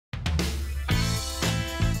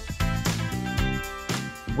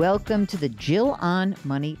Welcome to the Jill on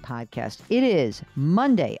Money podcast. It is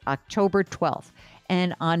Monday, October 12th.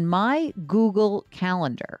 And on my Google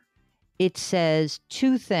Calendar, it says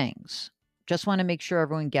two things. Just want to make sure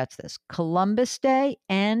everyone gets this. Columbus Day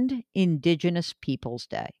and Indigenous Peoples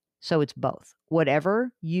Day. So it's both.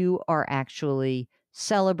 Whatever you are actually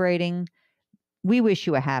celebrating, we wish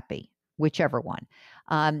you a happy, whichever one.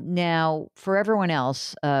 Now, for everyone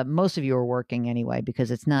else, most of you are working anyway,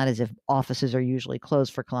 because it's not as if offices are usually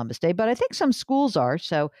closed for Columbus Day, but I think some schools are.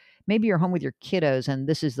 So maybe you're home with your kiddos and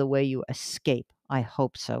this is the way you escape. I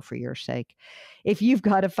hope so, for your sake. If you've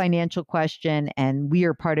got a financial question and we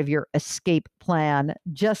are part of your escape plan,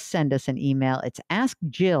 just send us an email. It's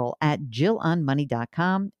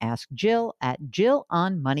askjill@jillonmoney.com.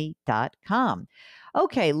 Askjill@jillonmoney.com.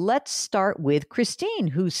 Okay, let's start with Christine,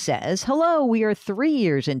 who says, hello, we are 3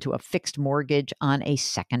 years into a fixed mortgage on a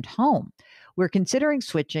second home. We're considering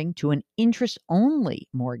switching to an interest-only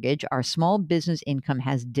mortgage. Our small business income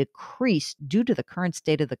has decreased due to the current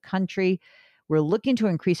state of the country. We're looking to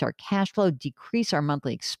increase our cash flow, decrease our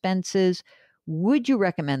monthly expenses. Would you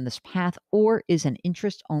recommend this path, or is an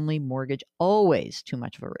interest-only mortgage always too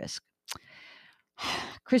much of a risk?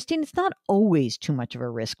 Christine, it's not always too much of a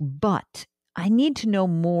risk, but I need to know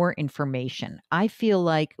more information. I feel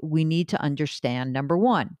like we need to understand, number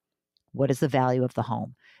one, what is the value of the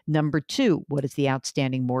home? Number two, what is the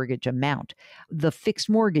outstanding mortgage amount? The fixed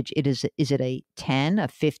mortgage, is it a 10, a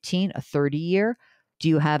 15, a 30 year? Do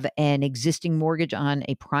you have an existing mortgage on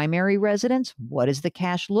a primary residence? What does the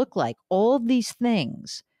cash look like? All of these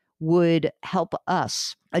things would help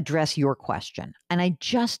us address your question. And I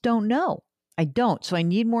just don't know. I don't. So I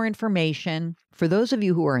need more information. For those of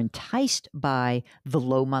you who are enticed by the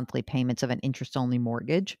low monthly payments of an interest-only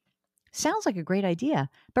mortgage, sounds like a great idea,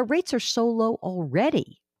 but rates are so low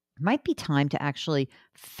already. It might be time to actually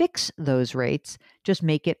fix those rates, just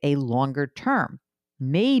make it a longer term.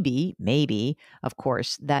 Maybe, of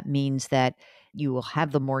course, that means that you will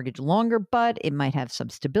have the mortgage longer, but it might have some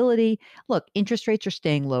stability. Look, interest rates are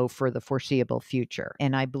staying low for the foreseeable future.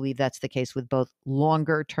 And I believe that's the case with both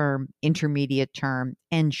longer term, intermediate term,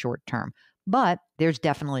 and short term. But there's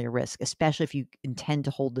definitely a risk, especially if you intend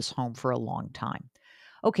to hold this home for a long time.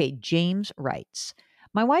 Okay, James writes,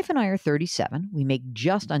 my wife and I are 37. We make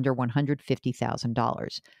just under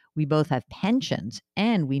 $150,000. We both have pensions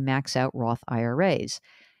and we max out Roth IRAs.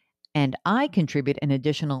 And I contribute an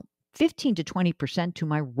additional 15 to 20% to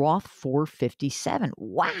my Roth 457.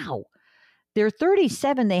 Wow. They're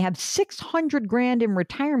 37. They have 600 grand in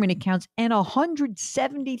retirement accounts and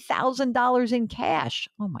 $170,000 in cash.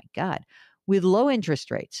 Oh my God. With low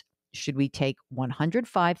interest rates. Should we take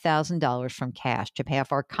 $105,000 from cash to pay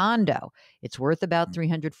off our condo? It's worth about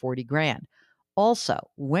 340 grand. Also,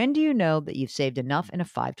 when do you know that you've saved enough in a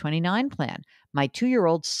 529 plan? My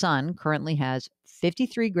 2-year-old son currently has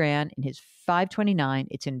 53 grand in his 529.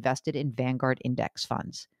 It's invested in Vanguard index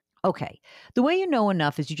funds. Okay. The way you know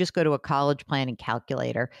enough is you just go to a college planning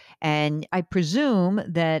calculator. And I presume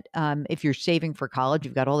that if you're saving for college,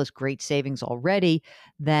 you've got all this great savings already,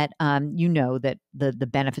 that you know that the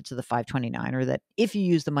benefits of the 529 are that if you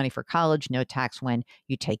use the money for college, no tax when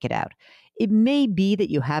you take it out. It may be that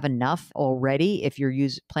you have enough already if you're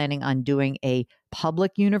planning on doing a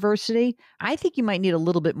public university. I think you might need a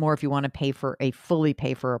little bit more if you want to fully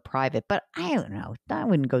pay for a private, but I don't know. I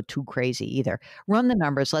wouldn't go too crazy either. Run the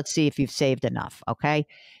numbers. Let's see if you've saved enough. Okay.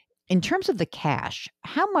 In terms of the cash,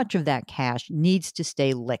 how much of that cash needs to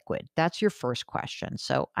stay liquid? That's your first question.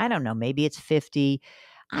 So I don't know. Maybe it's 50.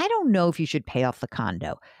 I don't know if you should pay off the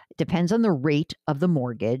condo. It depends on the rate of the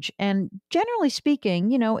mortgage. And generally speaking,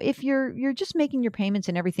 if you're just making your payments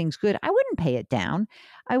and everything's good, I wouldn't pay it down.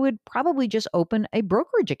 I would probably just open a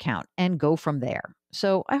brokerage account and go from there.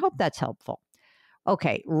 So I hope that's helpful.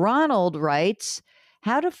 Okay, Ronald writes,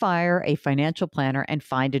 how to fire a financial planner and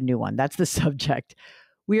find a new one. That's the subject.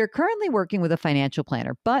 We are currently working with a financial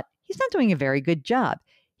planner, but he's not doing a very good job.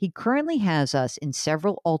 He currently has us in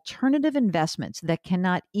several alternative investments that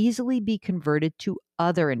cannot easily be converted to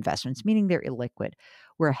other investments, meaning they're illiquid.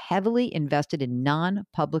 We're heavily invested in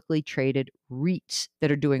non-publicly traded REITs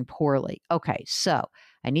that are doing poorly. Okay, so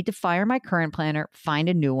I need to fire my current planner, find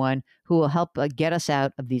a new one who will help get us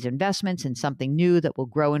out of these investments in something new that will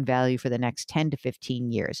grow in value for the next 10 to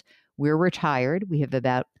 15 years. We're retired. We have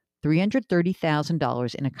about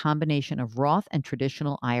 $330,000 in a combination of Roth and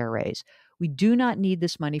traditional IRAs. We do not need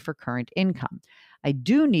this money for current income. I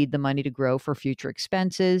do need the money to grow for future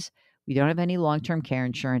expenses. We don't have any long-term care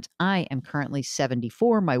insurance. I am currently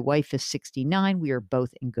 74. My wife is 69. We are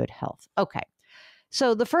both in good health. Okay.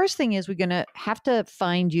 So the first thing is we're going to have to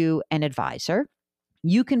find you an advisor.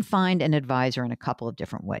 You can find an advisor in a couple of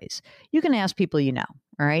different ways. You can ask people you know,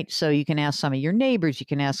 all right? So you can ask some of your neighbors, you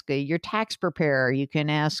can ask your tax preparer, you can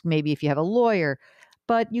ask maybe if you have a lawyer,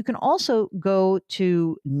 but you can also go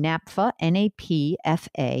to NAPFA,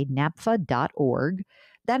 N-A-P-F-A, napfa.org.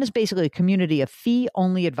 That is basically a community of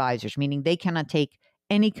fee-only advisors, meaning they cannot take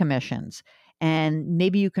any commissions. And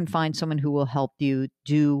maybe you can find someone who will help you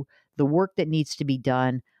do the work that needs to be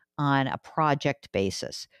done on a project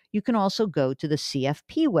basis. You can also go to the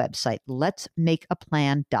CFP website,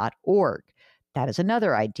 letsmakeaplan.org. That is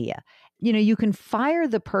another idea. You can fire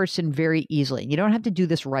the person very easily. You don't have to do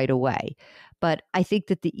this right away. But I think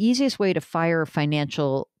that the easiest way to fire a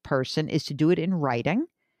financial person is to do it in writing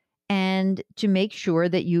and to make sure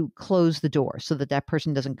that you close the door so that that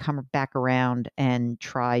person doesn't come back around and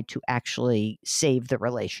try to actually save the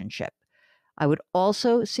relationship. I would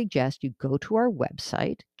also suggest you go to our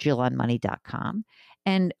website, jillonmoney.com.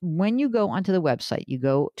 And when you go onto the website, you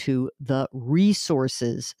go to the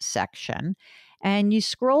resources section and you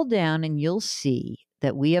scroll down and you'll see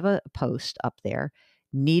that we have a post up there.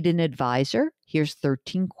 Need an advisor? Here's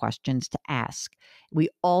 13 questions to ask. We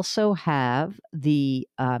also have the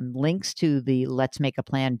links to the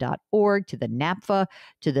letsmakeaplan.org, to the NAPFA,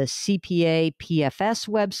 to the CPA PFS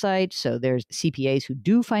website. So there's CPAs who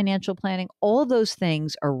do financial planning. All of those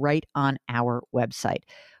things are right on our website.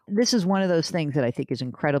 This is one of those things that I think is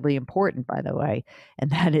incredibly important, by the way,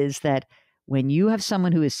 and that is that when you have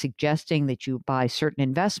someone who is suggesting that you buy certain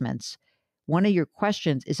investments, one of your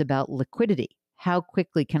questions is about liquidity. How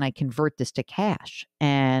quickly can I convert this to cash?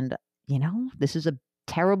 And, this is a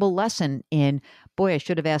terrible lesson in, boy, I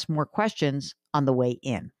should have asked more questions on the way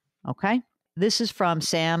in. Okay. This is from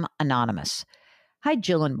Sam Anonymous. Hi,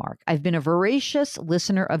 Jill and Mark. I've been a voracious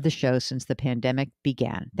listener of the show since the pandemic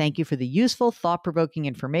began. Thank you for the useful, thought-provoking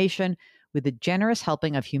information with a generous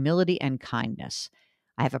helping of humility and kindness.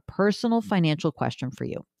 I have a personal financial question for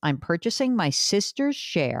you. I'm purchasing my sister's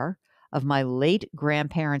share of my late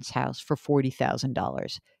grandparents' house for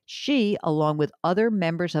 $40,000. She, along with other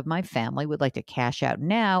members of my family, would like to cash out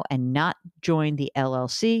now and not join the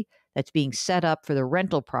LLC that's being set up for the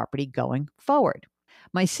rental property going forward.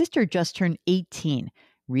 My sister just turned 18,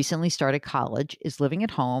 recently started college, is living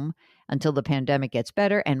at home until the pandemic gets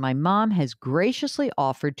better, and my mom has graciously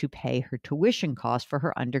offered to pay her tuition costs for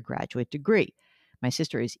her undergraduate degree. My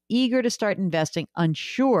sister is eager to start investing,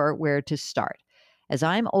 unsure where to start. As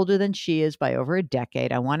I'm older than she is by over a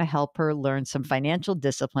decade, I want to help her learn some financial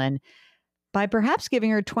discipline by perhaps giving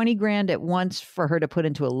her 20 grand at once for her to put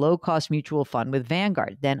into a low-cost mutual fund with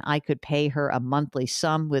Vanguard. Then I could pay her a monthly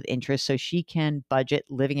sum with interest so she can budget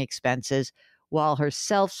living expenses while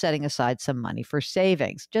herself setting aside some money for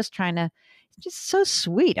savings. Just so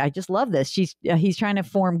sweet. I just love this. He's trying to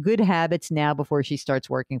form good habits now before she starts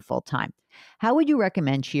working full time. How would you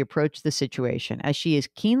recommend she approach the situation, as she is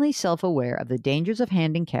keenly self-aware of the dangers of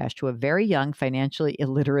handing cash to a very young, financially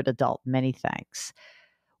illiterate adult? Many thanks.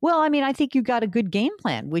 Well, I think you got a good game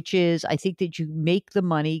plan, which is I think that you make the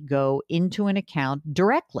money go into an account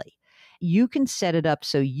directly. You can set it up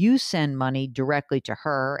so you send money directly to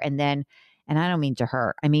her, and I don't mean to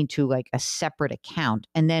her, I mean to like a separate account.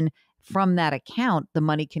 And then from that account, the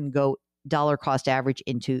money can go dollar cost average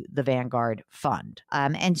into the Vanguard fund.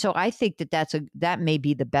 And so I think that may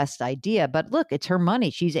be the best idea. But look, it's her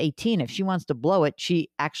money. She's 18. If she wants to blow it, she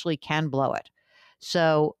actually can blow it.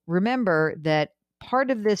 So remember that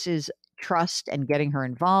part of this is trust and getting her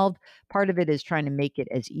involved. Part of it is trying to make it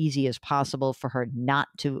as easy as possible for her not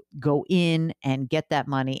to go in and get that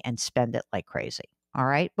money and spend it like crazy. All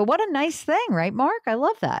right. But what a nice thing, right, Mark? I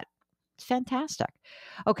love that. It's fantastic.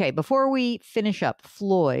 Okay. Before we finish up,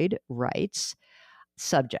 Floyd writes,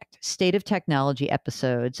 subject, State of Technology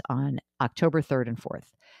episodes on October 3rd and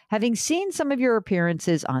 4th. Having seen some of your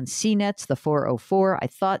appearances on CNET's The 404, I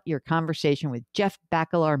thought your conversation with Jeff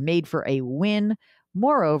Bakalar made for a win.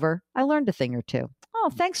 Moreover, I learned a thing or two. Oh,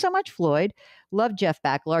 thanks so much, Floyd. Love Jeff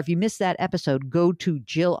Bakalar. If you missed that episode, go to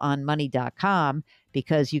jillonmoney.com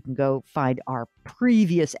because you can go find our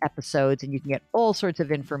previous episodes and you can get all sorts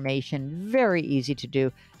of information. Very easy to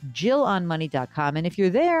do. jillonmoney.com. And if you're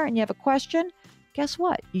there and you have a question, guess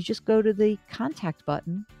what? You just go to the contact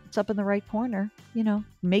button. It's up in the right corner.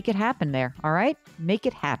 Make it happen there. All right? Make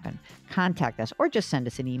it happen. Contact us or just send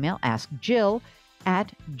us an email. Ask Jill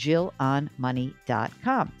at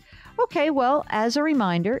jillonmoney.com. Okay, well, as a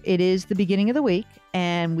reminder, it is the beginning of the week,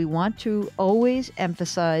 and we want to always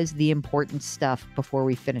emphasize the important stuff before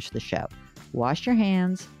we finish the show. Wash your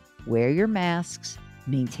hands, wear your masks,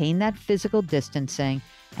 maintain that physical distancing,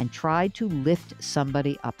 and try to lift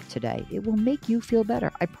somebody up today. It will make you feel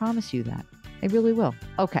better. I promise you that. It really will.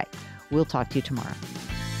 Okay. We'll talk to you tomorrow.